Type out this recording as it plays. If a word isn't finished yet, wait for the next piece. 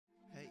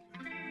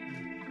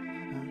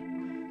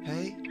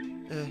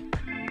Hey.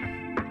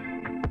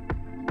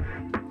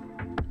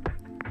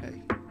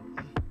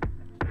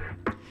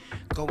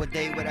 Go a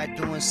day without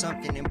doing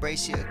something,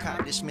 embrace your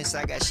accomplishments.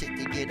 I got shit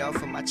to get off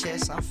of my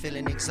chest. I'm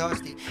feeling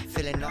exhausted,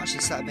 feeling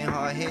nauseous. I've been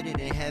hard-headed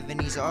and having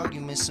these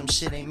arguments. Some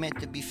shit ain't meant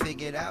to be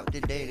figured out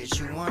the day that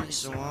you want it.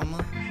 So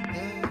I'ma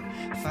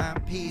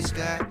find peace,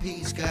 God,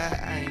 peace, God.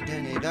 I ain't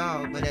done it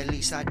all, but at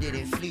least I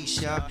didn't fleece,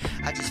 y'all.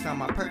 I just found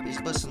my purpose,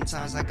 but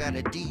sometimes I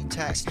gotta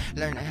detox,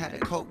 learning how to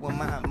cope with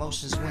my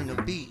emotions when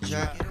the beat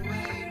drop.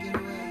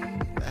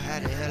 But how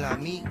the hell I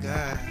meet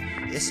God?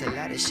 It's a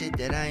lot of shit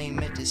that I ain't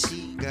meant to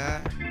see,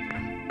 God.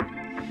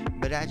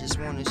 But I just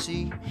wanna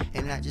see,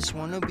 and I just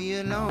wanna be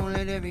alone,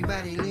 let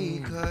everybody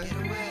leave. Cause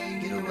get away,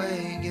 get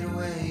away, get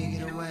away,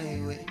 get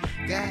away with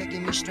God,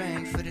 give me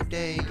strength for the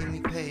day, give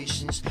me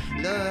patience.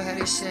 Love how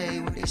they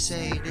say what they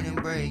say didn't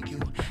break you.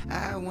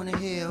 I wanna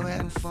heal,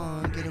 having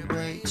fun, get a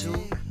break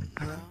too.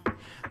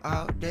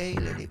 All day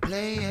let it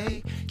play,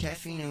 hey.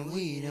 Caffeine and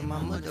weed in my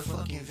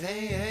motherfucking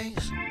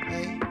veins,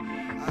 hey.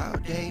 All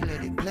day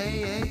let it play,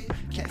 hey.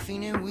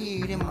 Caffeine and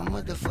weed in my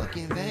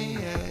motherfucking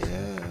veins,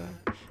 yeah.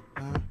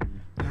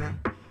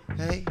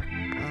 Hey.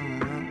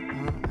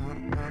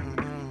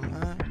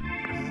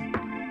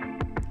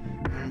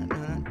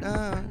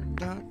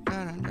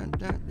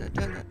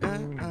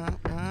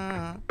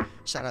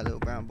 Shout out Little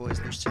Brown Boys,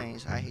 Loose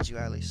Change. I hate you,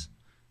 Alice.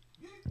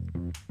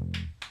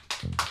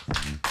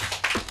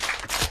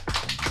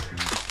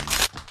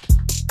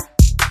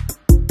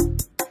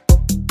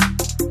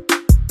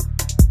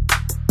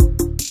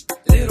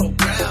 Little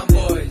Brown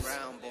Boys.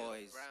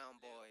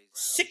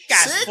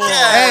 SICKASSFOOS.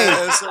 Hey,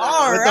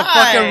 All with right. the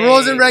fucking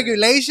rules and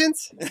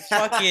regulations.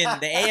 Fucking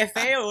the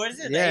AFA or what is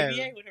it? Yeah.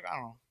 The ABA? Whatever. I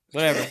don't know.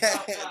 Whatever.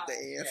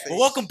 The AFA. Well,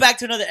 welcome back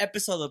to another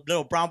episode of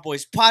Little Brown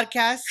Boys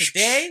Podcast.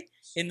 Today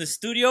in the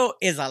studio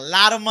is a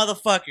lot of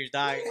motherfuckers,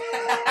 dog.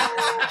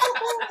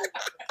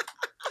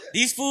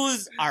 These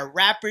fools are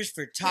rappers,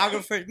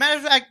 photographers. Matter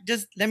of fact,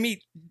 just let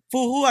me.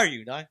 Fool, who are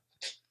you, dog?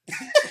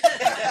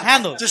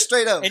 Handle. Just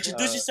straight up.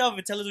 Introduce yourself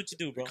and tell us what you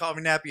do, bro. Call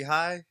me Nappy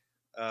High,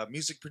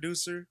 music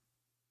producer,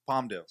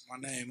 Palmdale. My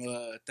name,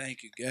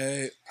 thank you,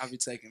 Gabe. I'll be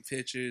taking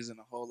pictures and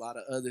a whole lot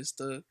of other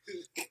stuff.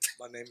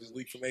 My name is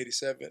Lee from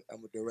 87.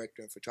 I'm a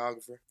director and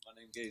photographer. My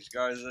name is Gage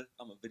Garza.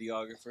 I'm a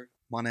videographer.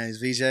 My name is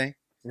VJ,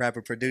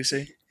 rapper producer.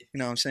 You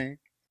know what I'm saying?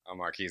 I'm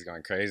Marquise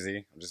going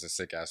crazy. I'm just a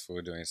sick ass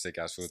fool doing sick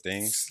ass fool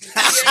things.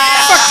 Fucking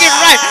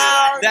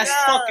right. That's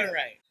fucking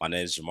right. My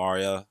name is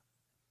Jamaria.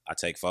 I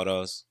take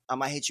photos.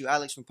 I hate you,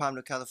 Alex from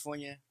Palmdale,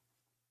 California.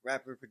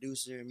 Rapper,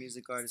 producer,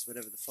 music artist,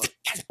 whatever the fuck.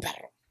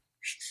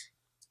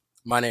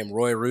 My name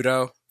Roy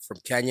Rutto from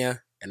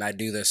Kenya, and I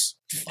do this.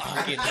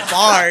 Fucking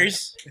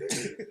bars.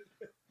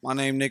 My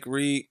name Nick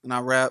Reed, and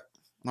I rap.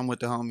 I'm with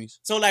the homies.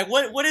 So like,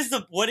 what is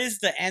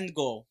the end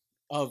goal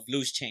of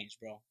Loose Change,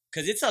 bro?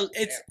 Because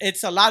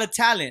it's a lot of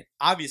talent.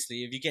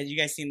 Obviously, if you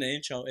guys seen the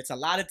intro, it's a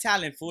lot of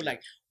talent, fool.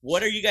 Like,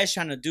 what are you guys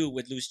trying to do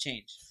with Loose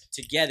Change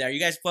together? Are you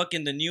guys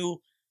fucking the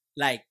new,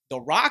 like, the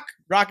Rock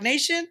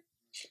Nation,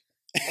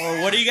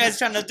 or what are you guys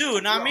trying to do?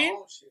 You know what I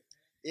mean?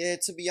 Yeah,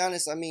 to be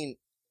honest, it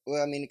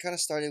kind of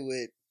started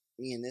with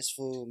me and this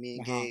fool, me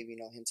and Gabe,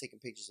 him taking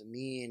pictures of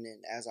me. And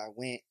then as I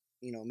went,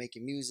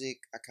 making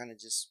music, I kind of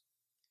just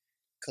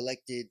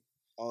collected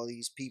all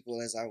these people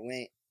as I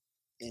went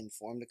and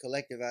formed a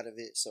collective out of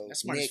it. So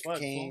Nick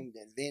came,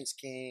 then Vince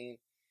came,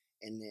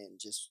 and then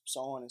just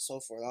so on and so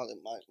forth. All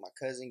my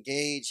cousin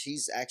Gage,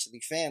 he's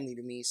actually family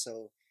to me,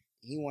 so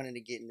he wanted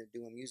to get into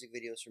doing music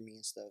videos for me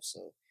and stuff.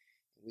 So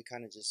we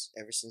kind of just,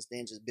 ever since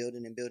then, just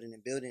building and building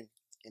and building.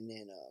 And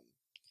then,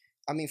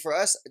 for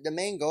us, the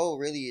main goal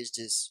really is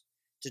just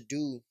to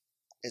do,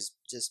 as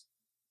just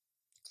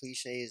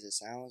cliche as it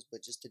sounds,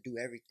 but just to do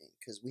everything.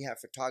 Because we have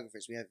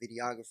photographers, we have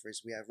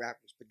videographers, we have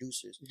rappers,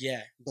 producers.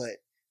 Yeah.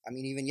 But,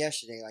 even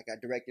yesterday, like, I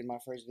directed my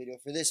first video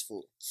for this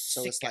fool.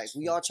 So it's like,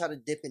 we all try to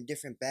dip in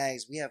different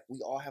bags. We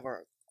all have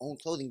our own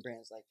clothing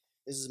brands. Like,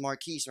 this is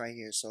Marquise right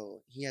here.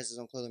 So he has his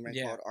own clothing brand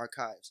called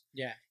Archives.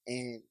 Yeah.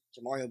 And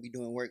Jamario will be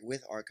doing work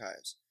with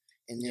Archives.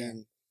 And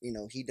then,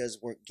 he does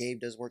work, Gabe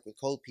does work with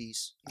Cold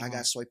Piece. I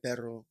got Soy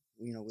Perro,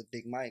 with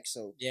Big Mike.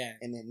 So,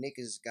 and then Nick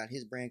has got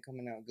his brand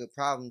coming out, Good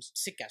Problems.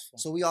 SICKASSFOOS.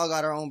 So we all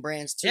got our own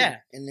brands too. Yeah.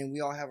 And then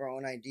we all have our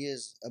own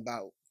ideas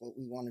about what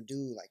we want to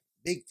do, like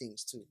big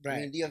things too.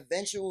 Right. The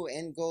eventual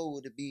end goal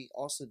would be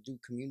also do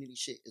community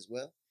shit as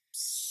well.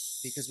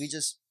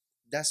 Because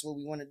that's what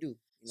we want to do.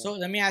 So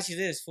let me ask you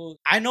this, fool.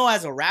 I know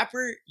as a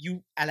rapper,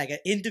 like an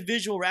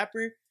individual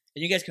rapper,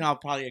 and you guys can all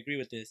probably agree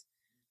with this,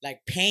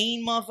 like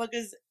paying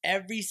motherfuckers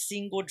every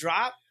single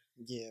drop.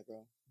 Yeah,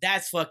 bro.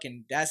 That's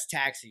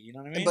taxi. You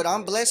know what I mean? But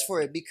I'm blessed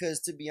for it because,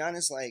 to be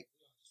honest, like,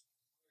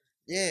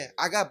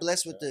 I got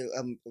blessed with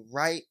the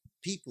right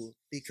people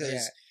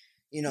because,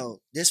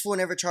 this fool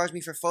never charged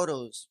me for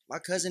photos. My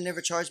cousin never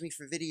charged me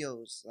for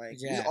videos. Like,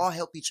 we all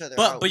help each other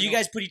out. But you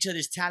guys put each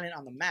other's talent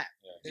on the map.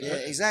 Yeah,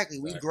 exactly.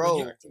 We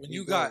grow. When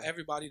you got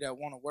everybody that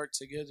want to work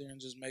together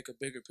and just make a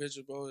bigger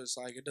picture, bro, it's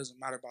like it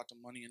doesn't matter about the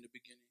money in the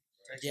beginning.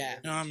 Yeah.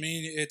 You know what I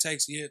mean? It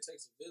takes a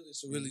village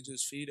to really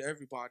just feed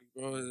everybody,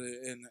 bro.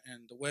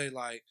 And the way,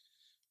 like,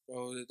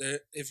 bro.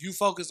 If you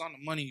focus on the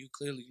money, you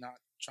clearly not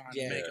trying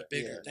to make a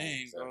bigger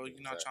thing, bro.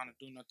 You're not trying to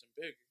do nothing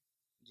bigger.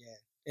 Yeah.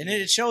 And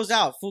it shows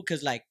out, fool,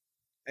 because, like,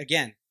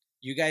 again,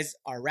 you guys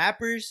are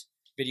rappers,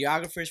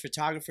 videographers,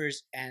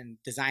 photographers, and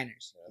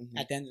designers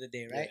at the end of the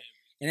day, right?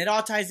 And it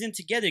all ties in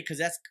together because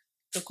that's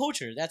the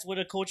culture. That's what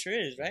a culture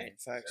is, right?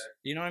 Facts.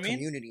 You know what I mean?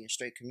 Community and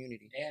straight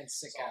community. And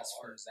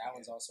SICKASSFOOS. That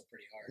one's also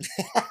pretty hard.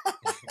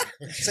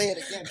 Say it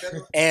again,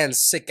 Pedro. And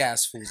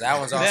SICKASSFOOS. That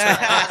one's also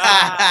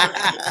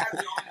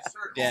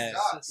Yeah. You know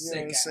what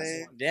I'm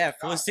saying? Yeah,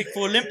 fool. Sick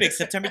for Olympics,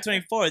 September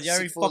 24th. You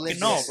already Sick for fucking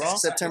know, Olympics. bro.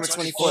 September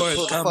 24th.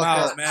 Pull the Come fuck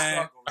out, up.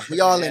 man. We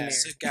all in there.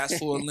 Sick ass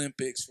for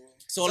Olympics. Bro.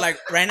 So, like,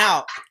 right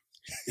now,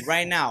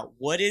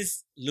 what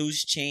is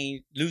Loose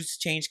Change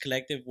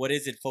Collective? What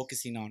is it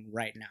focusing on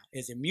right now?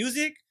 Is it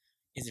music?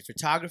 Is it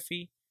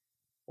photography?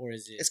 Or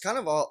is it? It's kind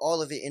of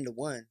all of it into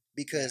one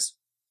because,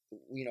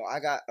 you know, I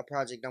got a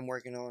project I'm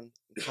working on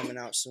coming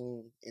out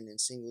soon, and then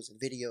singles and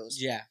videos.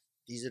 Yeah.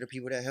 These are the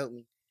people that help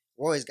me.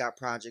 Roy's got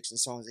projects and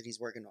songs that he's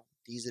working on.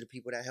 These are the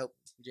people that help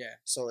me. Yeah.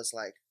 So it's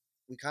like,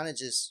 we kind of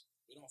just...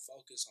 We don't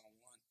focus on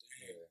one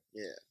thing.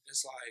 Yeah.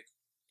 It's like,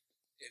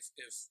 if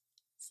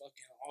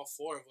fucking all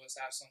four of us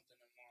have something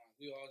in mind,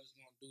 we all just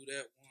gonna do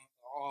that one.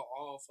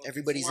 All fucking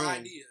Everybody's four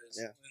in. ideas.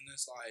 Yeah. And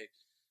it's like,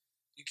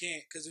 you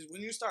can't, because when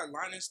you start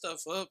lining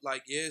stuff up,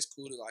 like, yeah, it's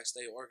cool to, like,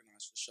 stay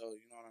organized for sure,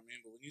 you know what I mean?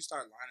 But when you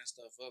start lining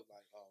stuff up,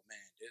 like, oh,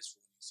 man, this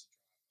one needs to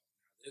drop.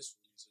 This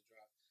one needs to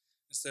drop.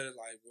 Instead of,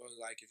 like, bro,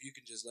 like, if you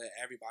can just let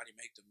everybody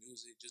make the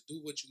music, just do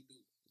what you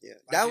do.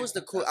 Yeah, Like, that was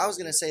the cool. I was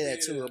gonna say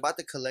that too Yeah. about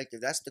the collective.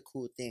 That's the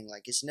cool thing.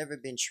 Like, it's never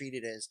been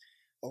treated as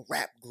a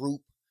rap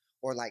group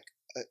or like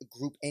a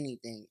group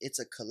anything. It's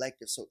a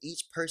collective. So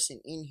each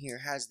person in here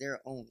has their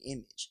own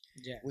image,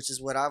 which is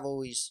what I've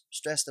always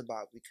stressed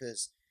about.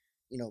 Because,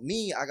 you know,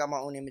 me, I got my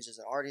own image as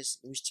an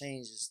artist. Loose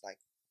Change is like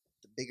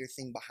the bigger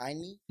thing behind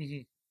me,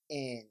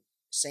 and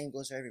same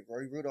goes for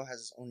everybody. Rutto has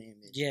his own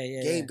image.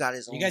 Gabe got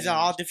his own. You guys image. are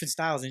all different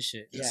styles and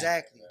shit.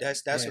 Exactly.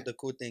 That's what the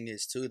cool thing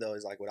is too, though.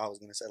 Is like what I was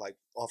gonna say. Like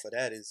off of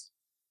that is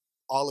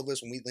all of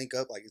us when we link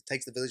up. Like it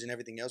takes the village and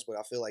everything else, but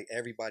I feel like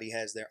everybody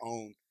has their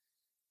own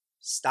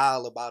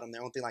style about them.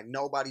 Their own thing. Like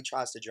nobody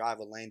tries to drive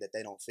a lane that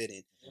they don't fit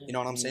in. You know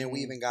what I'm saying? We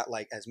even got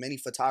like as many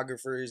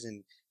photographers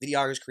and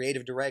videographers,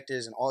 creative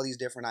directors, and all these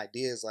different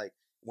ideas. Like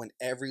when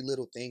every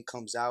little thing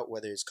comes out,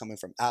 whether it's coming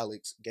from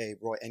Alex, Gabe,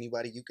 Roy,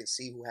 anybody, you can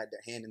see who had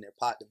their hand in their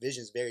pot. The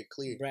vision's very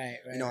clear. Right.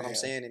 You know what I'm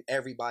saying? And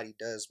everybody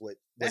does what's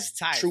That's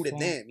tight, true to fool.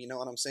 them. You know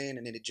what I'm saying?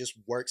 And then it just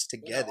works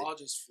But together. it all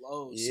just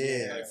flows.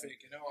 Yeah. So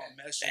perfect, and it all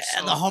meshes Yeah,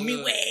 so the homie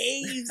good.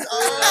 waves. It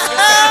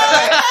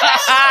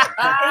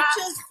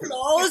just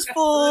flows,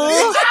 fool.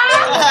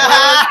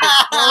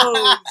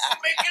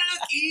 Make it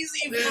look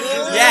easy,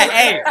 fool. Yeah,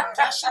 hey.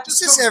 It's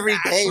just every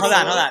day. Hold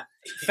on.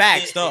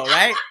 Facts, though,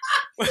 right?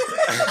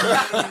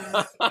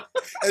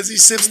 As he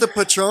sips the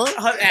Patron.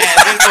 All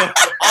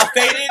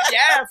faded,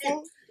 yeah,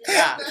 fool.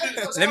 Yeah.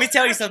 Let me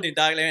tell you something,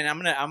 dog.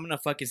 I'm gonna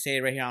fucking say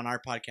it right here on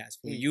our podcast.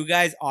 Fool. You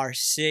guys are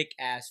sick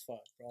as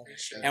fuck, bro.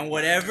 And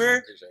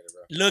whatever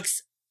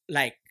looks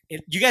like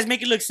you guys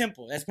make it look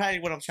simple. That's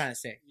probably what I'm trying to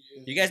say.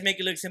 You guys make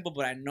it look simple,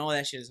 but I know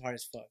that shit is hard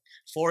as fuck.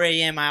 4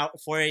 a.m.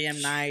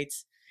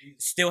 nights,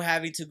 still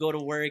having to go to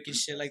work and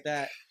shit like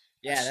that.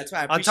 Yeah, that's why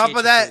I appreciate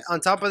On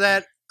top of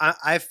that,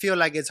 I feel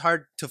like it's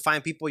hard to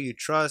find people you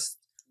trust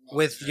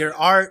with your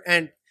art,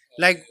 and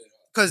like,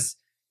 cause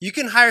you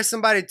can hire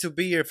somebody to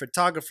be your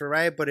photographer,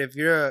 right? But if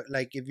you're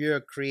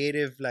a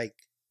creative like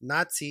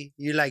Nazi,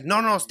 you're like,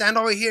 no, stand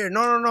over here,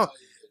 no.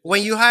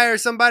 When you hire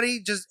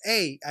somebody, just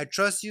hey, I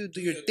trust you,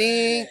 do your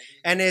thing,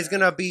 and it's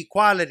gonna be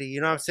quality.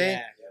 You know what I'm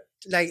saying?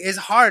 Like it's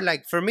hard.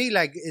 Like for me,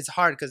 like it's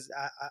hard because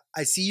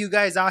I see you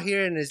guys out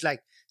here, and it's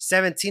like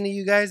 17 of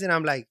you guys, and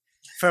I'm like,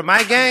 for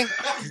my gang.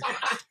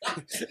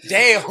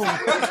 Damn.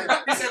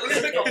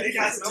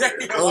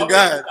 Oh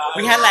God.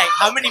 We had like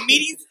how many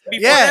meetings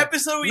before the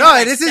episode?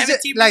 This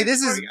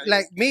is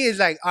like me. It's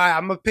like all right,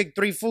 I'm gonna pick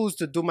 3 fools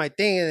to do my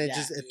thing, and it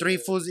just 3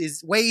 fools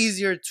is way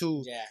easier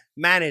to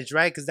manage,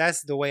 right? Because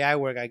that's the way I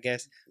work, I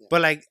guess.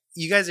 But like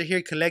you guys are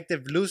here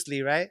collective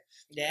loosely, right?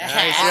 Yeah.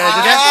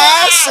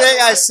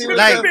 I see.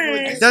 Like,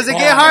 does it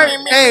get hard?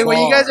 Hey, when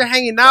you guys are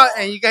hanging out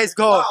and you guys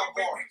go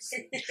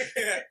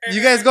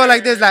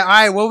like this, like, all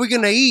right, what are we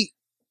gonna eat?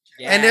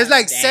 And there's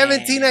like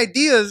 17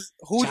 ideas.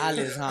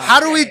 How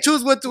do we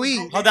choose what to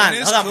eat? Hold on.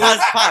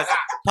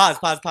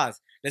 Pause.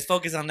 Let's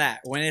focus on that.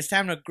 When it's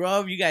time to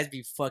grub, you guys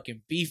be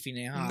fucking beefing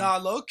it, huh? Nah,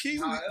 low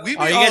key, we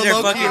be you guys are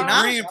all low key fucking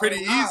agreeing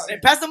pretty easy.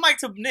 Pass the mic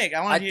to Nick.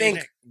 I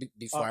think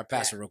before I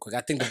pass it real quick,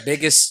 I think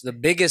the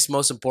biggest,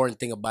 most important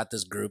thing about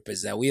this group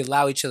is that we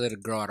allow each other to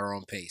grow at our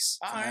own pace.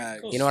 All right,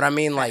 cool. You know what I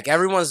mean? Like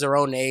everyone's their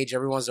own age,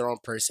 everyone's their own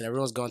person,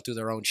 everyone's going through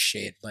their own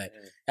shit, but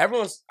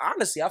Everyone's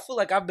honestly, I feel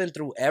like I've been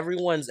through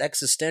everyone's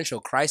existential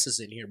crisis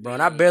in here, bro.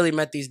 And I barely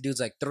met these dudes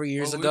like 3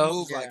 years ago. We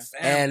move like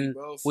family, and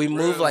bro, we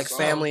move real, like bro.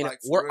 family. Like,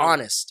 we're real.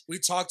 honest. We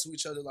talk to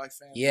each other like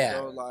family, Yeah.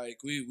 bro. Like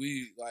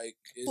we like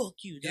fuck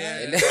you, dog.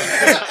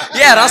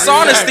 Yeah, that's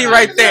honesty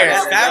right there.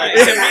 That's family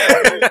to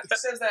me. He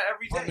says that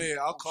every day. I mean,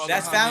 I'll call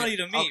That's the family homie,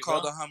 to me, I'll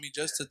call bro. the homie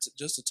just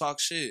to talk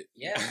shit.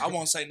 Yeah. I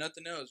won't say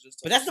nothing else.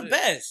 Just But talk that's the shit.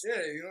 best.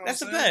 Yeah, you know what That's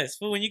the I'm saying? best.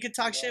 But when you can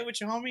talk shit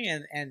with your homie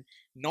and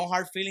no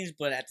hard feelings,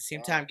 but at the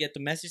same time get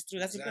the message through,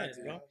 that's the best,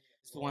 Exactly. bro.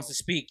 Who wants to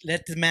speak?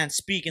 Let the man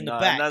speak in the Nah,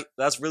 back. and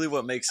that's really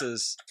what makes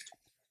us.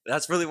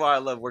 That's really why I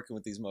love working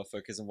with these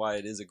motherfuckers and why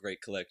it is a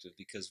great collective,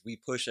 because we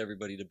push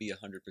everybody to be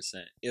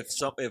 100%.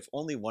 If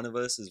only one of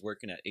us is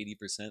working at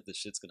 80%, the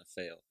shit's gonna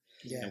fail.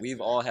 Yeah. And we've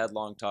all had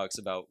long talks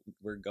about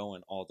we're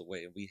going all the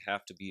way and we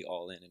have to be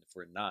all in. And if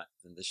we're not,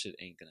 then this shit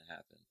ain't gonna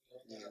happen.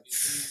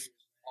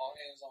 All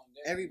hands on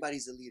deck.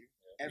 Everybody's a leader.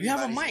 You have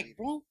a Everybody's mic,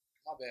 bro.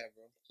 My bad,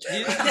 bro.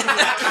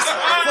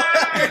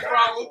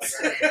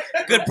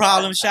 Good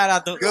problem. Shout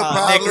out to Good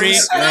Nick Reed.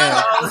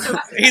 problems.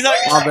 Man, He's like,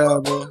 my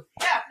bad, bro.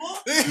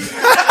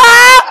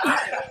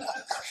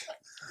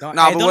 don't,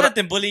 Nah, hey, but don't what let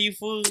them bully you,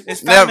 fool.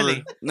 It's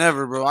family.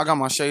 Never, bro. I got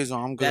my shades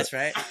on. I'm good. That's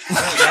right.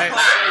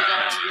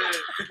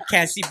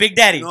 Can't see Big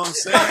Daddy. You know what I'm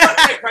saying?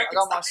 I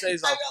got my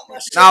shades on.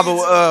 Nah,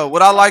 but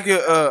what I like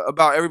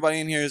about everybody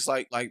in here is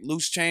like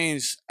loose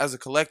change as a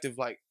collective.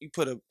 Like you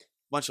put a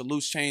bunch of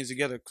loose change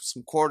together,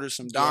 some quarters,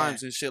 some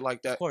dimes, and shit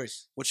like that. Of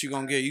course. What you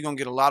gonna get? You gonna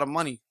get a lot of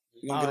money.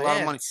 You gonna get a lot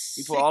of money.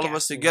 You put all of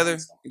us together,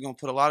 you're gonna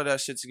put a lot of that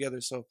shit together.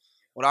 So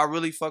what I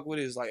really fuck with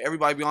is like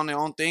everybody be on their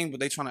own thing, but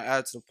they trying to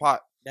add to the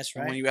pot. That's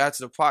And right. when you add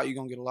to the pot, you're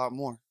gonna get a lot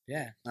more.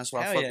 Yeah. That's why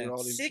I Hell fuck yeah. with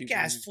all these Sick people.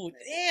 ass man. food.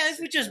 Yeah,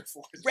 we just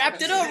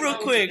wrapped it up real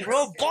quick,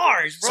 bro.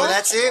 Bars, bro. So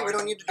that's it. We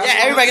don't need to do Yeah,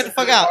 everybody get the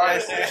fuck out.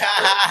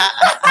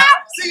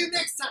 See you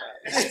next time.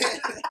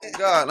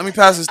 God, let me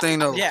pass this thing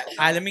though. Yeah.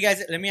 All right, let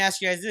me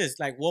ask you guys this.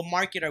 Like, what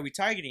market are we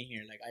targeting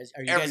here? Like,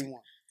 are you guys?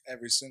 Everyone.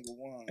 Every single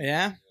one.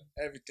 Yeah.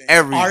 Everything.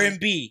 Every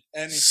R&B.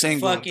 Anything.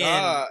 single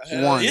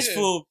Fucking one. This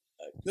fool.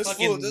 This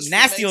Fucking fool, this fool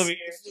nasty makes- over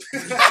here.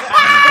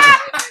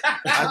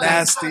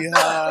 Nasty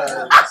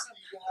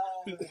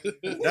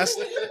That's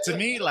to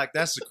me like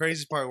that's the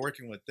crazy part of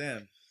working with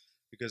them,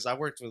 because I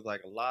worked with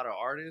like a lot of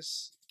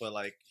artists, but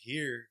like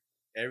here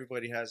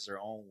everybody has their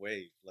own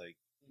wave. Like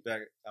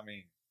back, I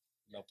mean,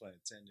 no pun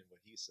intended what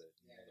he said,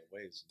 you know, the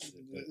waves and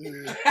shit.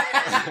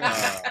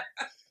 But,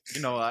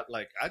 you know, I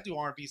do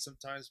R&B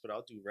sometimes, but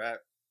I'll do rap.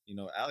 You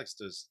know, Alex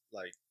does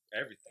like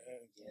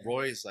everything.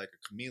 Roy is like a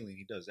chameleon;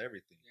 he does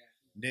everything.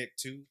 Nick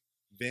too,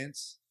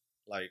 Vince.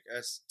 Like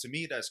to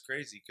me that's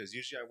crazy, because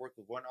usually I work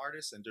with one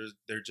artist and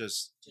they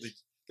just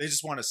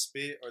want to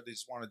spit, or they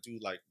just want to do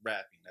like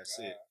rapping. That's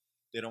it.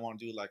 They don't want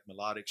to do like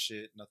melodic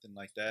shit, nothing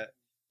like that.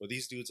 But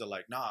these dudes are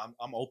like, nah,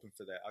 I'm open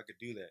for that. I could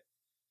do that.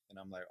 And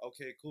I'm like,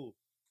 okay, cool.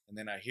 And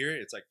then I hear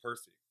it, it's like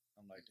perfect.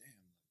 I'm like,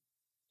 damn,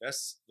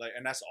 that's like,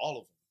 and that's all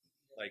of them.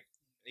 Like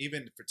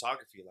even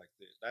photography like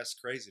this, that's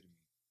crazy to me,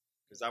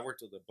 because I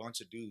worked with a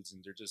bunch of dudes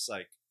and they're just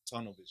like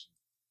tunnel vision.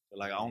 They're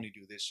like, I only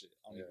do this shit,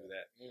 I only do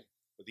that.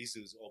 But these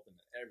dudes are open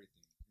to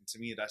everything. And to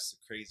me, that's the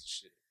crazy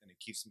shit. And it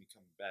keeps me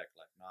coming back.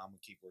 Like, nah, I'm going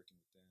to keep working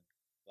with them.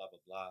 Blah, blah,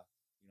 blah.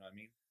 You know what I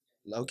mean?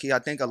 Low-key, I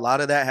think a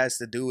lot of that has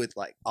to do with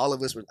like all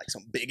of us were like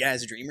some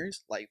big-ass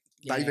dreamers. Like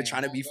not even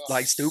trying to be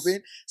like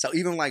stupid. So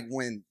even like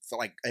when, for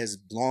like as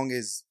long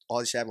as all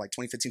this shit, like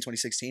 2015,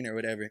 2016 or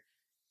whatever,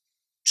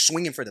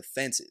 swinging for the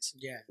fences.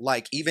 Yeah.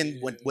 Like even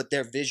with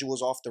their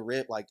visuals off the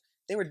rip, like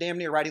they were damn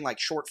near writing like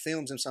short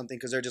films or something,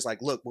 because they're just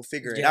like, look, we'll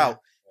figure it out.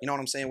 You know what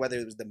I'm saying? Whether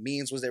it was the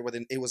means was there, whether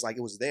it was like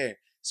it was there.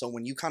 So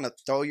when you kind of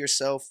throw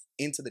yourself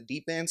into the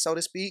deep end, so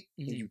to speak,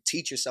 and you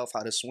teach yourself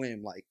how to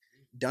swim, like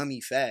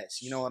dummy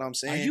fast. You know what I'm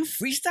saying? Are you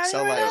freestyling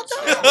so, right now?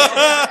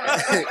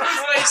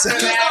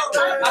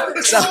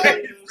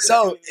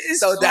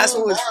 So that's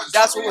what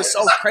was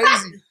so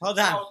crazy. Hold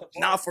on.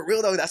 Nah, for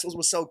real though, that's what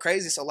was so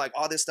crazy. So like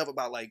all this stuff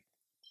about like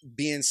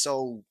being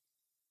so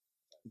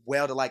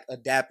well to like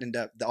adapt and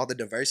all the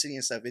diversity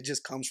and stuff, it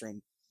just comes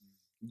from,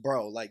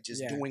 bro, like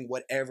just doing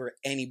whatever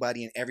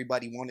anybody and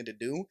everybody wanted to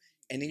do,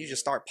 and then you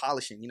just start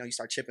polishing. You know, you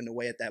start chipping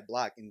away at that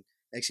block, and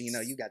next thing you know,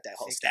 you got that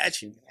whole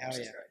statue. Hell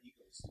yeah.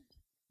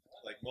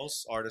 Like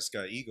most artists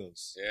got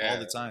egos all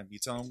the time. You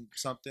tell them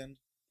something,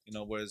 you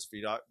know, whether it's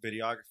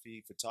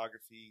videography,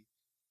 photography,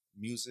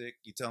 music,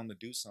 you tell them to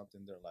do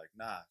something, they're like,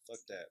 nah,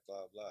 fuck that,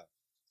 blah, blah.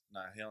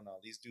 Nah, hell no.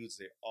 These dudes,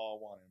 they all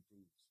want to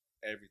improve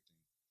everything.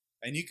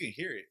 And you can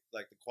hear it.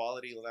 Like the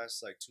quality the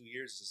last like 2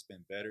 years has just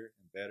been better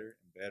and better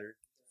and better.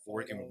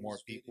 Working with more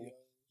people,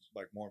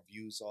 like more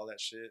views, all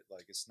that shit.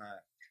 Like it's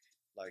not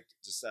like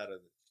just out of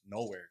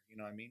nowhere. You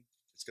know what I mean?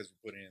 It's because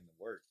we're putting in the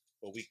work,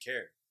 but we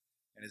care.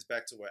 And it's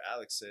back to what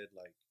Alex said.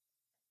 Like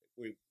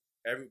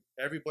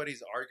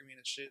everybody's arguing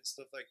and shit,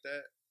 stuff like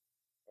that,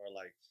 or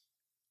like,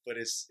 but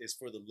it's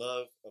for the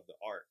love of the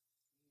art.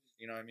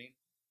 You know what I mean?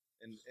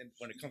 And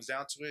when it comes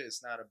down to it,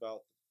 it's not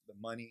about the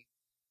money,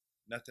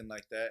 nothing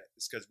like that.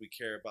 It's because we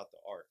care about the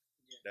art.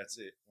 That's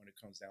it. When it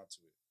comes down to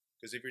it.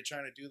 Because if you're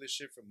trying to do this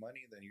shit for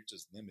money, then you're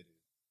just limited.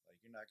 Like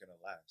you're not gonna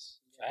last.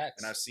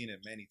 Facts. And I've seen it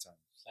many times.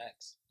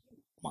 Facts.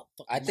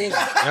 I think. Yo.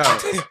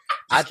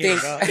 I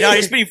think. Yo,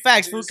 you're spitting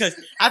facts, fool. Because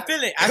I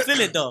feel it. I feel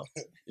it though.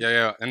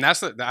 Yeah, and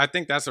I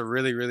think that's a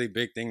really, really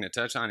big thing to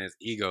touch on is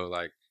ego.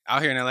 Like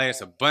out here in LA,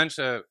 it's a bunch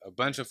of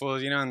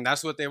fools, you know, and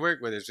that's what they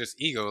work with. It's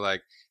just ego,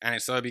 like,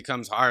 and so it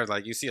becomes hard.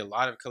 Like you see a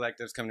lot of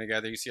collectives come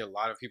together. You see a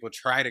lot of people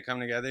try to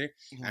come together,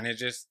 and they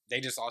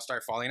just all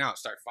start falling out,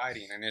 start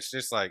fighting, and it's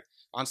just like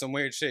on some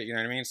weird shit. You know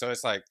what I mean? So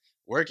it's like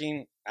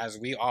working as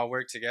we all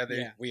work together.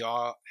 Yeah. We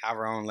all have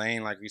our own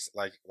lane, like we've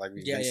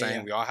been saying.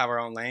 Yeah. We all have our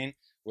own lane.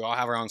 We all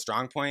have our own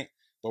strong point.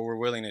 But we're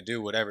willing to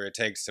do whatever it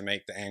takes to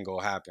make the end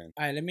goal happen.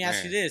 All right, let me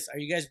ask you this: are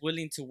you guys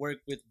willing to work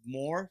with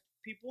more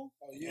people?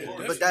 Oh, yeah,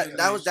 but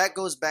that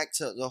goes back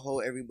to the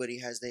whole everybody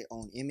has their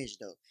own image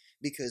though.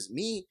 Because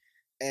me,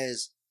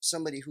 as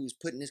somebody who's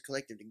putting this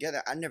collective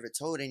together, I never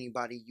told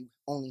anybody you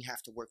only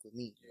have to work with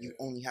me. Yeah. You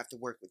only have to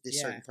work with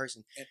this certain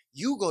person.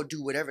 You go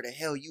do whatever the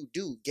hell you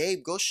do.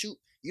 Gabe, go shoot.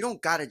 You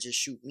don't gotta just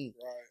shoot me.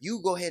 Right. You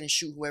go ahead and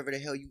shoot whoever the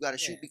hell you gotta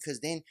shoot,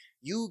 because then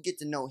you get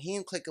to know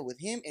him, click up with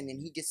him, and then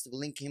he gets to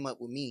link him up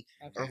with me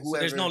or whoever. So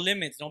there's no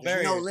limits, no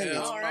barriers. No limits.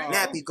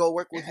 Nappy, go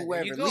work with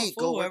whoever. Lee,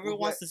 go work whoever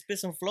wants to spit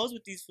some flows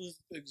with these fools.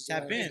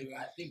 Tap in.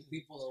 I think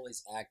people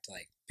always act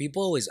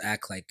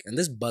like, and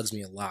this bugs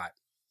me a lot.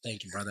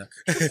 Thank you, brother.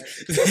 2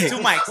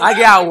 mics. I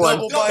got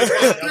one.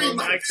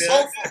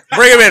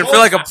 Bring him in. Feel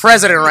like a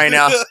president right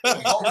now.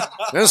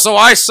 And so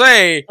I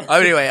say.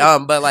 Anyway,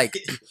 but like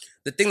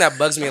the thing that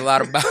bugs me a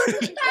lot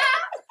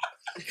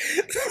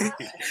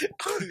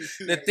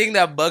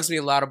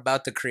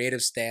about the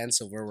creative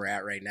stance of where we're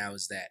at right now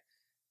is that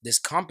this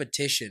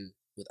competition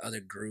with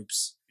other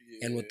groups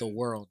and with the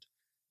world.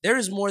 There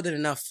is more than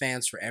enough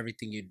fans for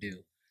everything you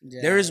do.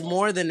 Yeah. There is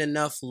more than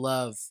enough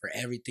love for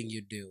everything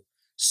you do.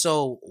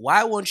 So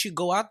why won't you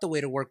go out the way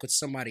to work with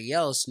somebody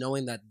else,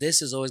 knowing that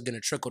this is always going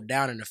to trickle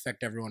down and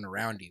affect everyone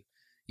around you?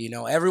 You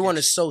know, everyone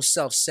is so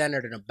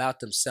self-centered and about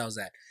themselves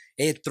that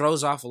it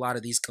throws off a lot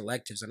of these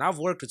collectives. And I've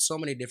worked with so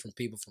many different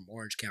people from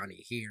Orange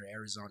County here,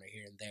 Arizona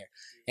here and there.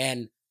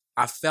 And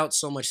I felt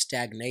so much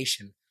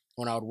stagnation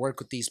when I would work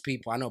with these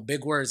people. I know,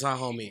 big words, huh,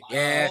 homie?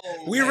 Yeah.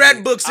 We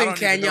read books in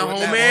Kenya,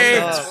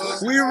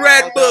 homie. We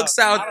read books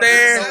out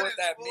there.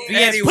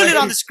 Anyway, put it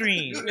on the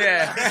screen.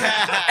 Yeah.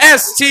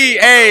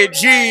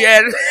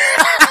 STAGN.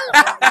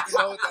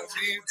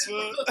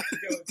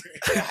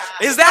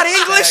 Is that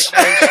English?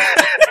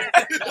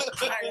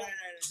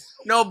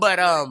 No, but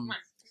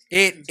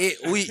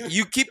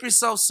you keep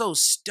yourself so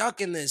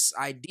stuck in this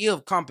idea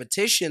of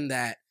competition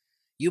that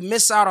you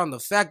miss out on the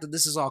fact that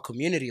this is all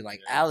community,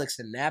 like Alex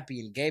and Nappy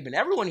and Gabe and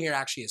everyone here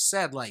actually has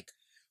said, like,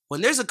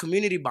 when there's a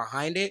community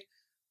behind it,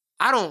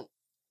 I don't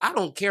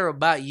care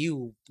about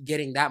you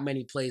getting that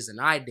many plays than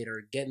I did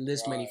or getting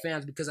this many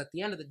fans, because at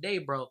the end of the day,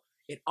 bro,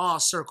 it all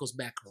circles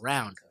back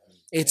around.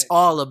 It's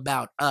all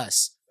about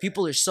us.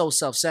 People are so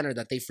self-centered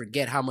that they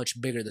forget how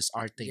much bigger this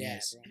art thing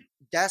is. Bro.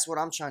 That's what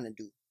I'm trying to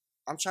do.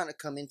 I'm trying to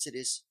come into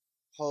this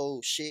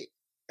whole shit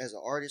as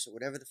an artist or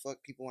whatever the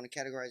fuck people want to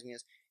categorize me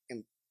as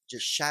and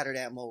just shatter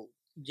that mold.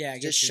 Yeah,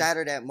 just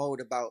shatter that mold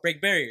about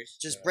break barriers.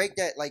 Just break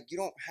that. Like, you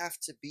don't have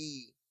to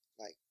be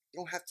like, you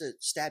don't have to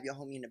stab your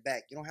homie in the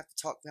back. You don't have to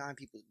talk behind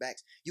people's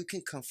backs. You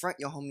can confront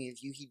your homie if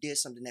he did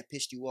something that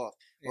pissed you off,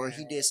 or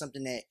he did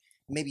something that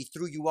maybe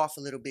threw you off a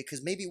little bit,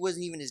 because maybe it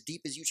wasn't even as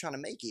deep as you trying to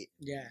make it.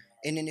 Yeah.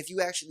 And then if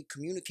you actually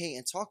communicate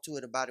and talk to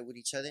it about it with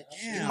each other,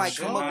 you might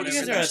come up with a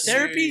solution. You guys are a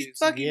therapy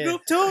fucking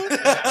group too?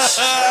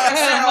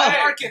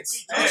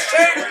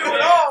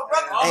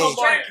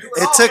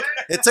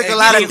 It took a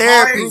lot of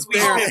therapy.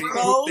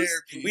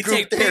 We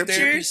take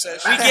pictures.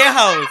 We get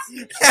hoes.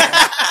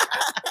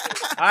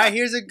 All right,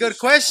 here's a good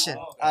question.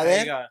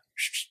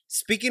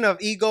 Speaking of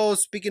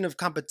egos, speaking of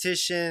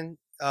competition,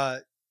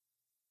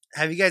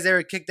 have you guys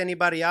ever kicked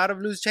anybody out of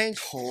Loose Change?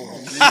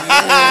 Oh,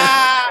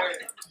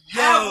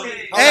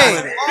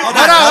 hey, hold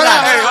on.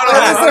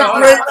 This is a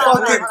great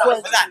fucking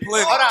question.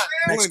 Hold on.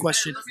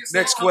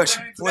 Next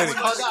question.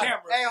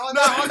 Hey, hold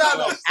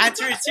on.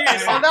 Answer it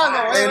seriously. Hold on.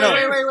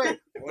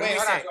 Wait,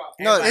 hold on.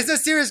 No, it's a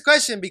serious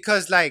question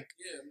because, like,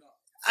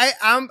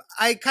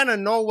 I kind of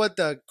know what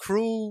the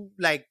crew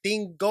like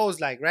thing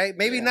goes like, right?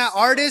 Maybe not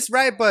artists,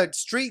 right? But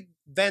street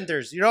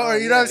vendors, you know, or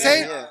you know what I'm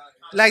saying? Yeah.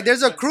 Like,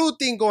 there's a crew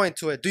thing going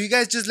to it. Do you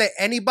guys just let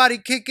anybody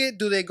kick it?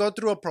 Do they go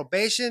through a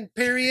probation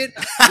period?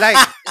 Like,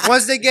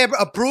 once they get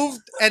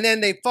approved and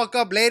then they fuck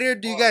up later,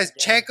 do you guys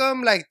check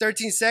them? Like,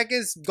 13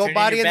 seconds, go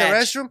body in the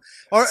restroom?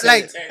 Or,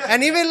 like,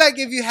 and even, like,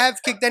 if you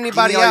have kicked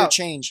anybody out,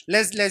 change.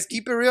 Let's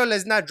keep it real.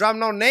 Let's not drop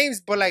no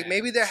names. But, like,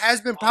 maybe there has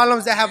been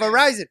problems that have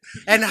arisen.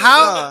 And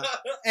how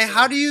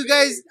do you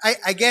guys,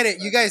 I get it.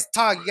 You guys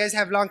talk. You guys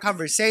have long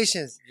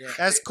conversations.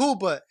 That's cool,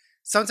 but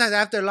sometimes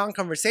after a long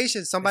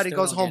conversation, somebody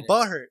goes home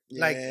butthurt.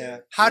 Like,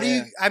 how do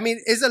you, I mean,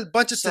 it's a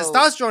bunch of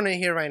testosterone in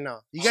here right now.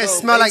 You guys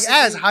smell like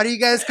ass. How do you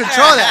guys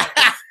control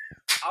that?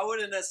 I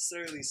wouldn't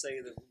necessarily say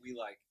that we,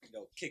 like, you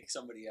know, kick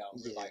somebody out.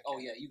 We're like, oh,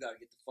 yeah, you got to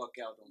get the fuck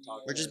out. Don't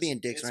talk. We're just being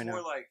dicks right now.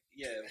 It's more like,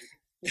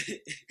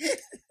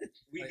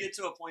 we get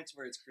to a point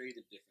where it's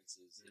creative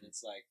differences. And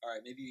it's like, all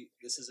right, maybe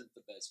this isn't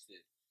the best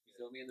fit. You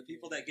feel me? And the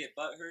people that get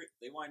butthurt,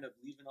 they wind up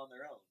leaving on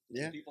their own.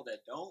 Yeah. The people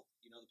that don't,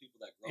 the people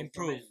that grow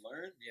Improve. from it and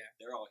learn,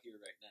 they're all here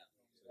right now.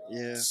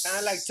 Yeah. Kind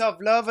of like tough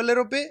love a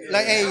little bit.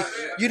 Like, hey,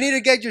 you need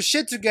to get your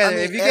shit together. I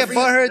mean, if you get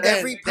butthurt, then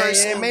every it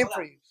person, ain't made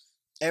for you.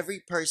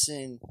 every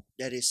person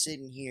that is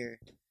sitting here,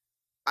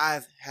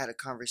 I've had a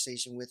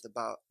conversation with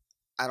about,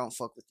 I don't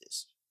fuck with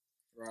this.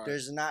 Right.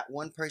 There's not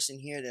one person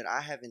here that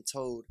I haven't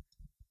told,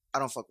 I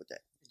don't fuck with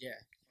that. Yeah.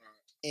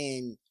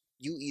 And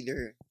you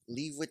either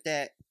leave with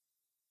that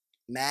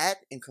mad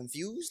and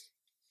confused,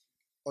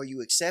 or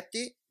you accept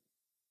it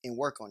and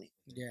work on it.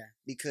 Yeah.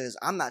 Because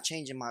I'm not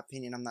changing my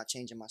opinion. I'm not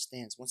changing my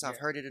stance. Once I've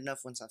heard it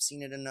enough, once I've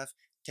seen it enough,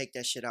 take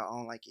that shit out. I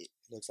don't like it.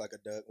 Looks like a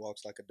duck,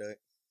 walks like a duck.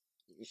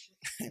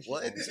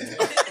 What?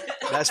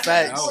 That's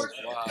facts.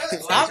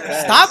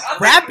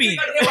 Stop rapping.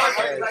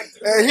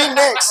 Hey, he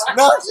next.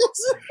 No,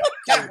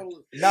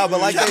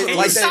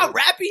 but Stop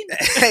rapping.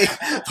 Hey,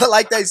 but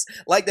like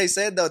they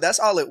said though, that's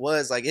all it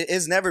was. Like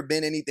it's never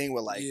been anything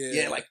with like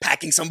like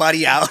packing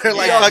somebody out or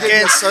like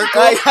fucking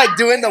circle, like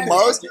doing the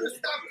most.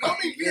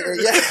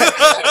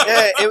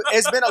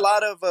 It's been a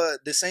lot of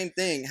the same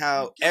thing.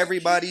 How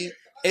everybody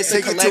it's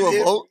a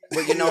collective,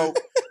 but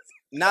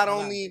not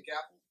only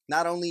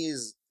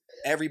is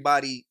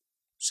everybody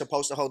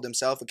supposed to hold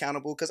themselves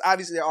accountable, because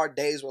obviously there are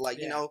days where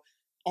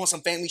on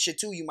some family shit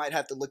too, you might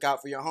have to look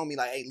out for your homie,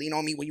 like, hey, lean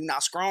on me when you're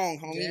not strong,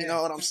 homie. You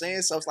know what I'm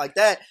saying? So it's like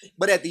that.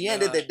 But at the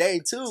end of the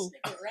day too,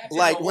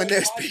 like when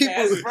there's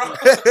people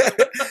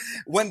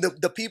when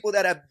the people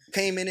that have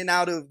came in and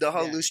out of the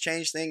whole loose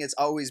change thing, it's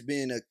always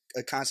been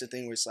a constant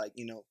thing where it's like,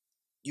 you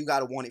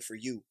gotta want it for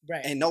you.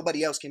 Right. And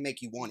nobody else can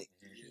make you want it.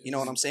 You know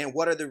what I'm saying?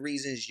 What are the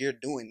reasons you're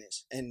doing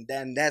this? And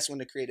then that's when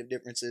the creative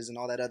differences and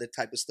all that other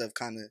type of stuff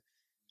kind of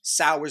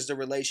sours the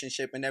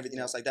relationship and everything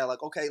else like that.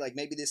 Like, okay, like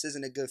maybe this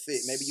isn't a good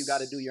fit. Maybe you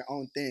got to do your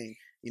own thing.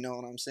 You know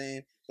what I'm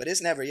saying? But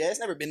it's never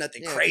been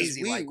nothing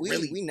crazy.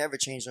 We never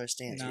changed our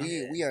stance. No.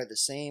 We are the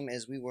same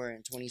as we were in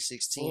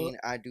 2016.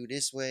 I do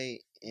this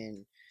way,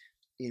 and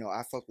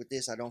I fuck with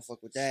this. I don't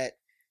fuck with that.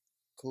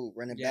 Cool,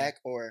 run it back,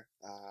 or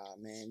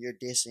man, you're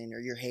dissing or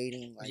you're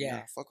hating. Like,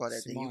 nah, fuck all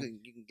that. Then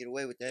you can get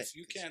away with that. If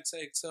you can't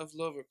take tough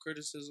love or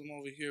criticism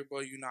over here, bro,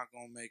 you're not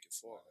gonna make it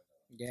far.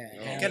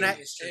 Yeah. Can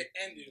I?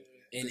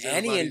 In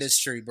any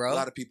industry, bro. A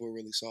lot of people are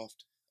really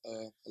soft.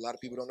 A lot of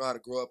people don't know how to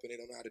grow up and they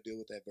don't know how to deal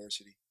with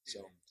adversity.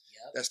 So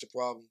that's the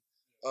problem.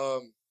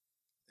 And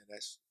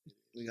that's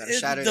we gotta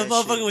shatter the that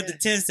motherfucker shit. with the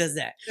Tim says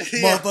that.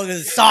 Motherfuckers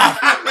is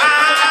soft.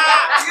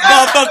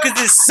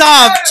 Motherfuckers is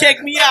soft.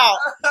 Check me out.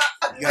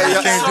 you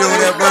can't deal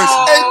with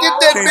adversity. Hey, get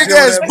that big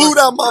ass boot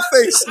out my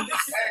face.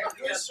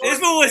 This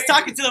fool was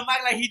talking to the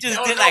mic like he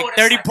just did like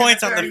 30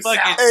 points on the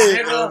fucking.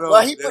 Hey,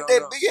 well, he put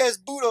that big ass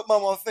boot up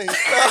on my face.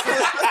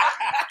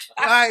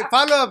 All right,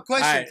 follow-up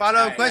question.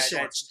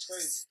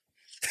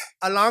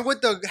 Along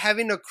with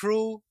having a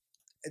crew,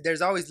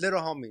 there's always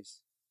little homies,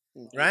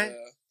 right?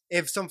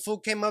 If some fool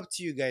came up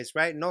to you guys,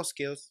 right? No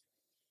skills,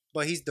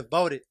 but he's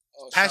devoted,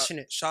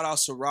 passionate. Shout out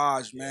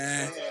Siraj,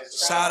 man.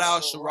 Shout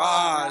out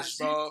Siraj,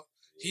 bro.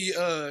 He's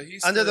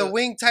under the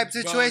wing type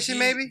situation,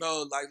 maybe.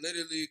 Bro, like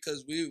literally,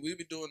 cause we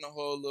be doing the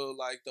whole little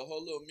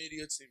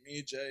media team.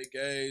 Me, Jay,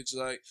 Gage,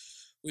 like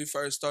we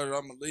first started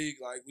on the league.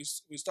 Like we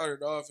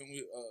started off and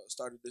we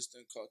started this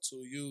thing called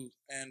 2U,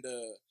 and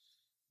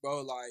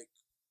bro, like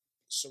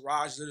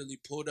Siraj literally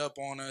pulled up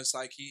on us.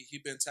 Like he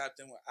been tapped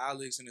in with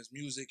Alex and his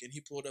music, and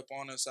he pulled up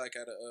on us like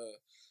at a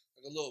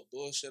little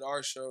bullshit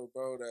art show,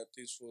 bro. That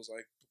these fools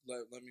like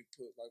let me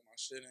put like my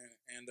shit in,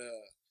 and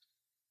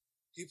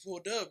he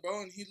pulled up,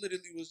 bro, and he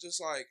literally was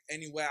just like,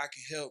 any way I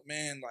can help,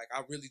 man. Like,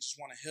 I really just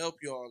want to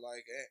help y'all,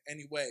 like,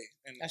 any way.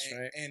 And, That's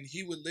right. And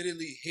he would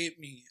literally hit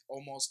me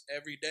almost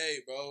every day,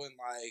 bro, and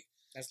like,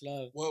 that's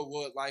love. What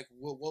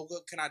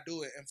can I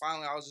do? And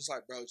finally, I was just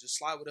like, bro, just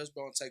slide with us,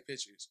 bro, and take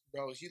pictures.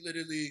 Bro, he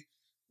literally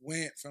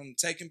went from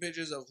taking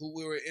pictures of who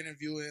we were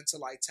interviewing to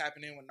like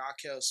tapping in with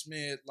Knockout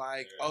Smith,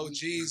 like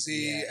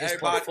OGZ,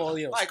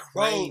 everybody, like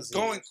bro,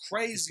 going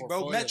crazy,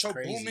 bro. Metro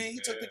Boomin, he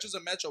took pictures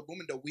of Metro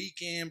Boomin the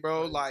weekend,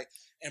 bro. Like,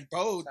 and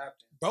bro,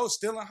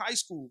 still in high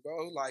school,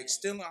 bro. Like,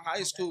 still in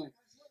high school.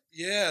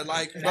 Yeah,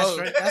 like bro,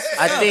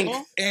 I think,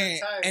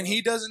 and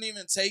he doesn't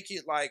even take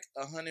it like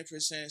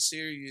 100%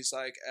 serious,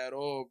 like at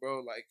all, bro.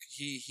 Like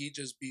he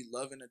just be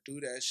loving to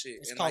do that shit.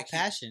 It's and called like,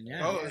 passion,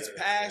 bro. It's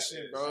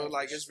passion, bro.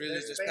 Like it's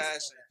really just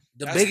passion.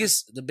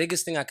 The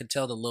biggest thing I could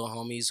tell the little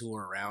homies who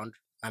were around.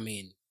 I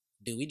mean,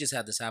 dude, we just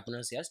had this happen to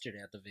us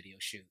yesterday at the video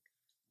shoot.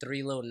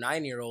 3 little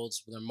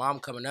 9-year-olds with their mom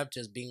coming up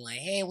to us, being like,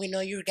 "Hey, we know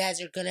you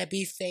guys are gonna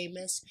be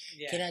famous.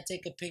 Yeah. Can I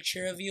take a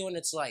picture of you?" And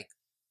it's like,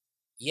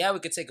 yeah, we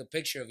could take a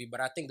picture of you, but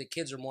I think the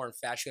kids are more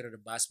infatuated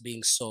about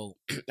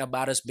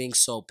us being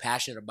so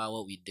passionate about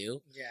what we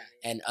do,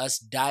 and us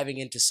diving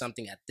into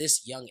something at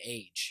this young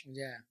age.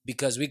 Yeah,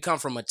 because we come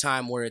from a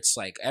time where it's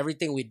like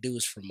everything we do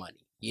is for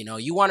money. You know,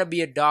 you want to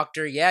be a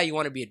doctor, you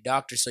want to be a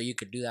doctor so you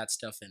could do that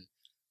stuff and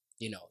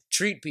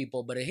treat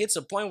people, but it hits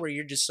a point where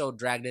you're just so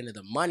dragged into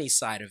the money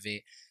side of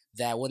it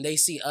that when they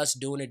see us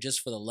doing it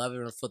just for the love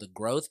and for the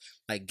growth,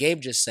 like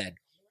Gabe just said,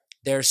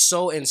 they're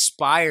so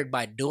inspired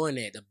by doing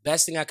it. The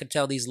best thing I could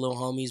tell these little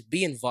homies,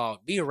 be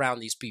involved, be around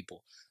these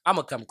people. I'm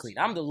going to come clean.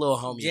 I'm the little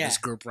homie in this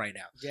group right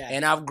now. Yeah.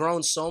 And I've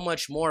grown so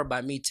much more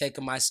by me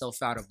taking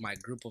myself out of my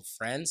group of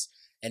friends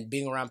and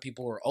being around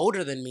people who are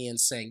older than me and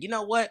saying, you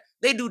know what?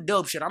 They do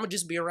dope shit. I'm going to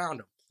just be around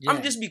them. I'm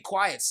going to just be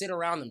quiet, sit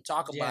around them,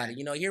 talk about it.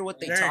 You know, hear what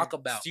they talk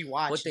about.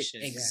 Watch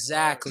shit.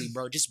 Exactly,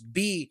 bro. Just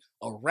be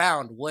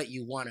around what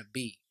you want to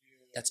be.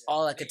 That's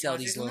all I could tell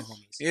these little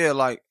homies. Yeah,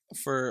 like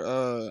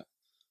for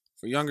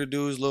younger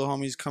dudes, little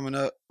homies coming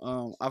up,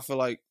 I feel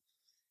like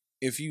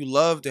if you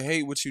love to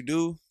hate what you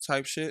do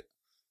type shit,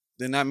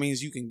 then that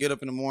means you can get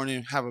up in the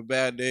morning, have a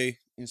bad day,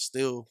 and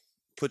still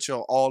put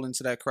your all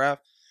into that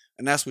craft.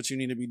 And that's what you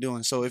need to be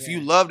doing. So if you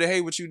love to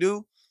hate what you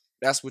do,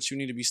 that's what you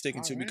need to be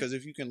sticking to. Because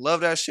if you can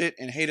love that shit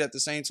and hate at the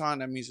same time,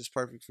 that means it's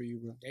perfect for you,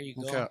 bro. There you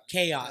go.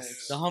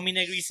 Chaos. The homie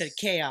Negri said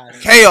chaos.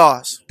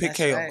 Chaos. Pick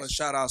chaos. Right.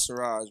 Shout out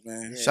Siraj,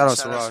 man. Shout out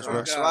Siraj,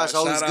 bro. Siraj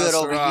always good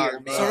over here,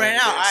 man. So right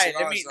now, all right,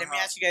 let me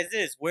ask you guys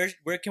this: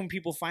 where can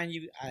people find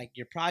you?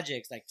 Your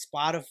projects, like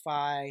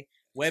Spotify,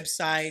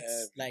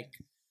 websites, like.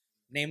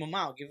 Name them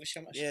out. Give us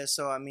some. Yeah,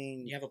 so I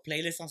mean, you have a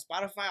playlist on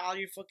Spotify, all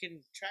your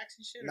fucking tracks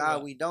and shit. Nah,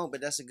 we don't,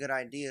 but that's a good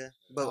idea.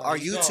 But our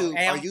YouTube,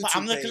 hey, our YouTube,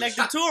 I'm the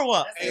collector too, or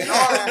what? A&R,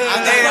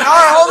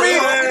 homie.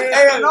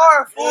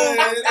 A&R, fool.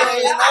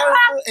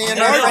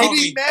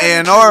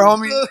 A&R,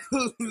 homie.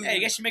 Hey,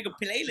 you guys should make a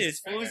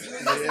playlist, fool.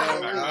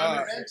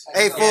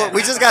 Hey, fool,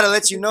 we just gotta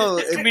let you know.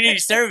 Community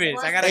service.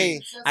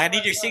 I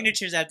need your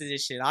signatures after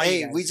this shit.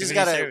 Hey, we just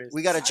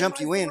gotta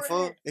jump you in,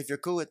 fool. If you're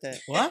cool with that.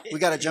 What? We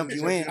gotta jump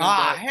you in.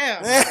 Ah,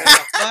 hell.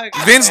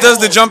 Vince does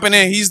the jumping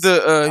in. He's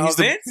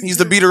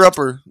the beater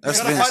upper.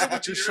 That's Vince. Fight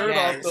with your shirt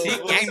off, though. See,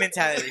 gang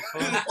mentality.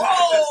 You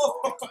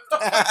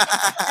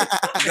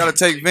gotta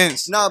take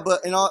Vince. No,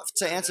 but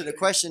to answer the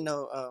question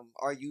though,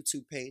 our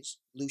YouTube page,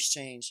 Loose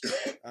Change,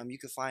 you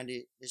can find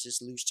it. It's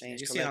just Loose Change.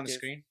 You see it on the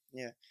screen.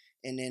 Yeah,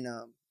 and then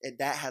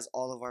that has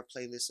all of our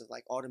playlists of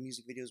like all the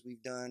music videos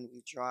we've done.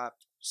 We've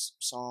dropped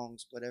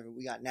songs, whatever.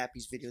 We got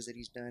Nappy's videos that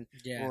he's done.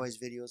 Yeah. Roy's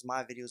videos,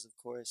 my videos, of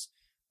course.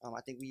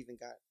 I think we even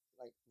got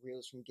like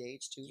reels from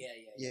Gage too.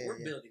 Yeah. We're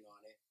building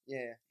on it.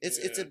 Yeah,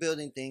 it's a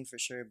building thing for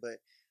sure. But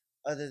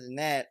other than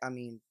that, I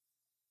mean,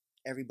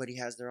 everybody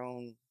has their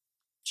own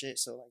shit.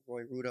 So like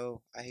Roy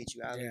Rutto, I Hate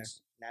You,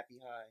 Alex, Nappy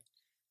High,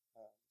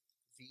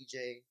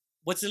 VJ.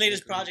 What's the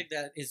latest project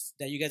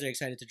that you guys are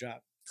excited to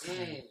drop?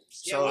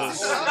 So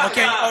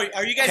okay,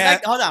 are you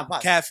guys hold on,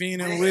 pause.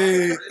 Caffeine and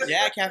weed?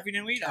 Yeah, caffeine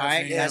and weed. All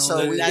right. Yeah,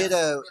 so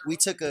we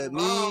took it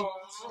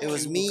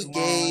was me,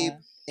 Gabe,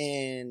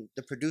 and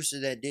the producer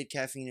that did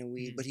Caffeine and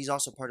Weed, but he's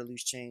also part of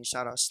Loose Change.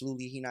 Shout out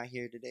Slooly, he not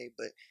here today,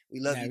 but we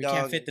love you, dog. We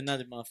can't fit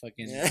another motherfucking.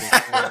 Yeah.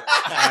 All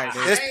right,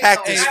 dude. It's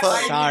packed as fuck.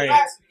 Sorry.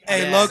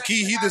 Hey, low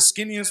key, he the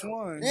skinniest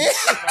one.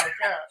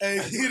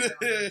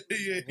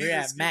 We're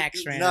at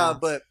max right now. Nah,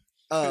 but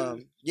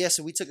yeah,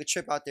 so we took a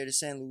trip out there to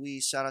San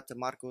Luis. Shout out to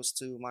Marcos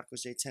too,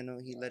 Marcos J.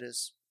 Teno. He let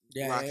us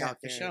rock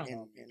out there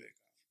and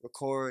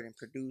record and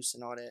produce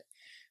and all that.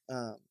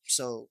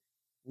 So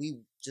we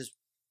just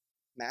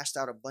mashed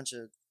out a bunch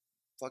of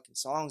fucking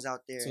songs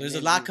out there. So there's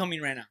a lot coming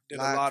right now. Did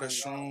a lot of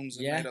shrooms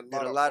and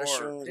made a lot of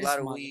shrooms, a lot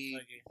of weed.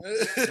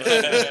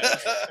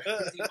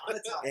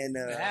 And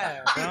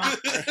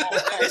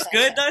it's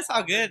good though. It's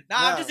all good.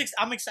 Nah,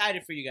 I'm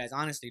excited for you guys,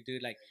 honestly,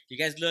 dude. Like, you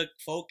guys look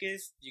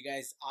focused. You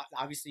guys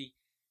obviously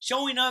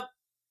showing up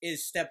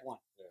is step one,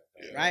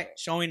 right?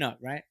 Showing up,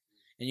 right?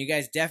 And you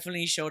guys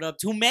definitely showed up.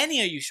 Too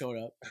many of you showed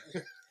up.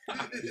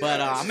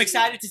 But I'm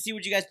excited to see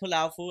what you guys pull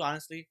out, fool.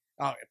 Honestly.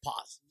 Oh,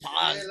 pause.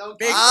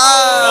 Big pause.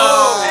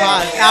 All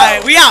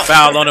right, we out.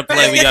 Foul on the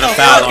play. We got a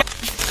foul on.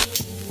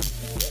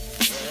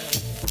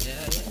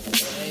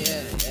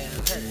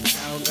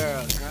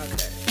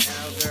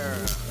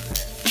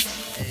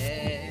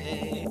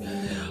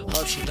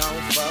 Hope she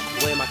gon' fuck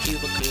with my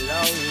Cuban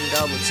cologne.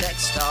 Double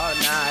text all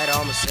night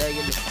on my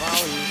cellular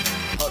phone.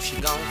 Hope she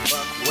gon'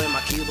 fuck with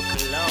my Cuban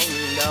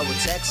cologne. Double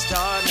text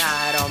all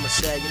night on my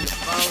cellular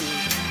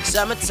phone.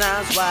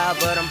 Summertime's wild,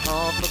 but I'm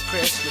home for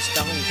Christmas.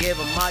 Don't give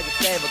them all your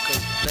flavor, cause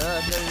you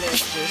love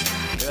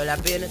delicious. Girl,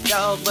 I've been a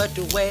dog, but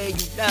the way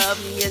you love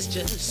me is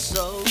just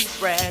so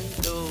brand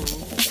new.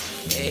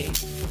 Hey,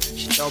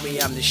 she told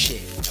me I'm the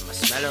shit. Am I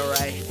smelling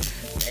right?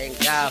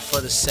 Thank God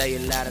for the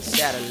cellular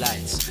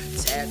satellites.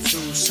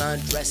 Tattoos,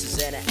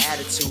 sundresses, and an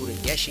attitude. I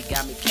guess she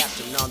got me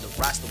captain on the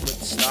roster with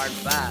the starting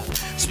five.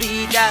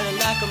 Speed dialing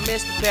like a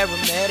Mr.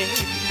 Paramedic.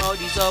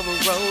 Emojis over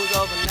roads,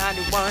 over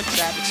 91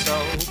 traffic. So,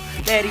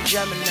 Lady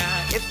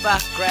Gemini, if I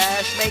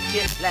crash, make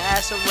it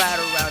last. Or ride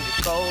around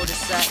your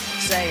cul-de-sac,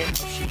 saying,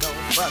 oh, she gon'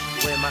 fuck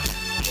with my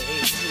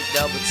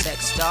double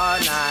text all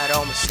night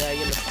on my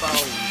cellular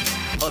phone.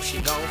 Hope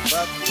she gon'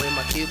 fuck with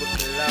my Cuban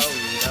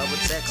cologne. Double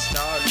text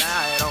all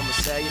night on my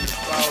cellular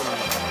phone.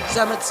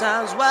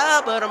 Summertime's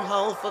wild, but I'm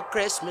home for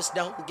Christmas.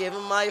 Don't give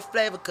them all your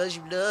flavor, cause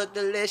you look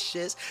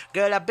delicious.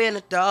 Girl, I've been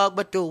a dog,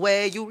 but the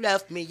way you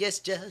left me is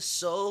just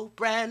so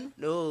brand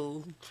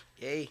new.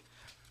 Hey.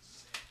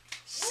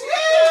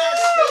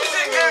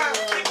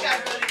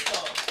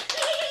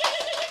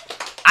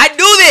 I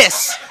do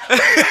this!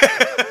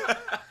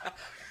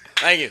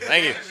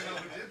 Thank you.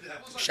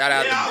 Shout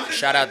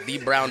out the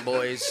Brown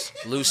Boys,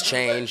 Loose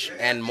Change,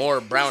 and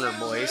more Browner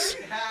Boys.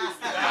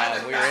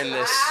 We're in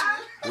this.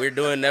 We're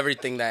doing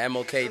everything that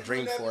MLK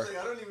dreamed for.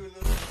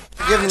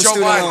 Forgive Joe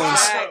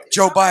Biden.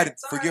 Joe Biden,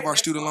 forgive our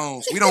student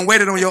loans. We don't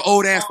waited on your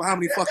old ass for how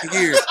many fucking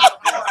years?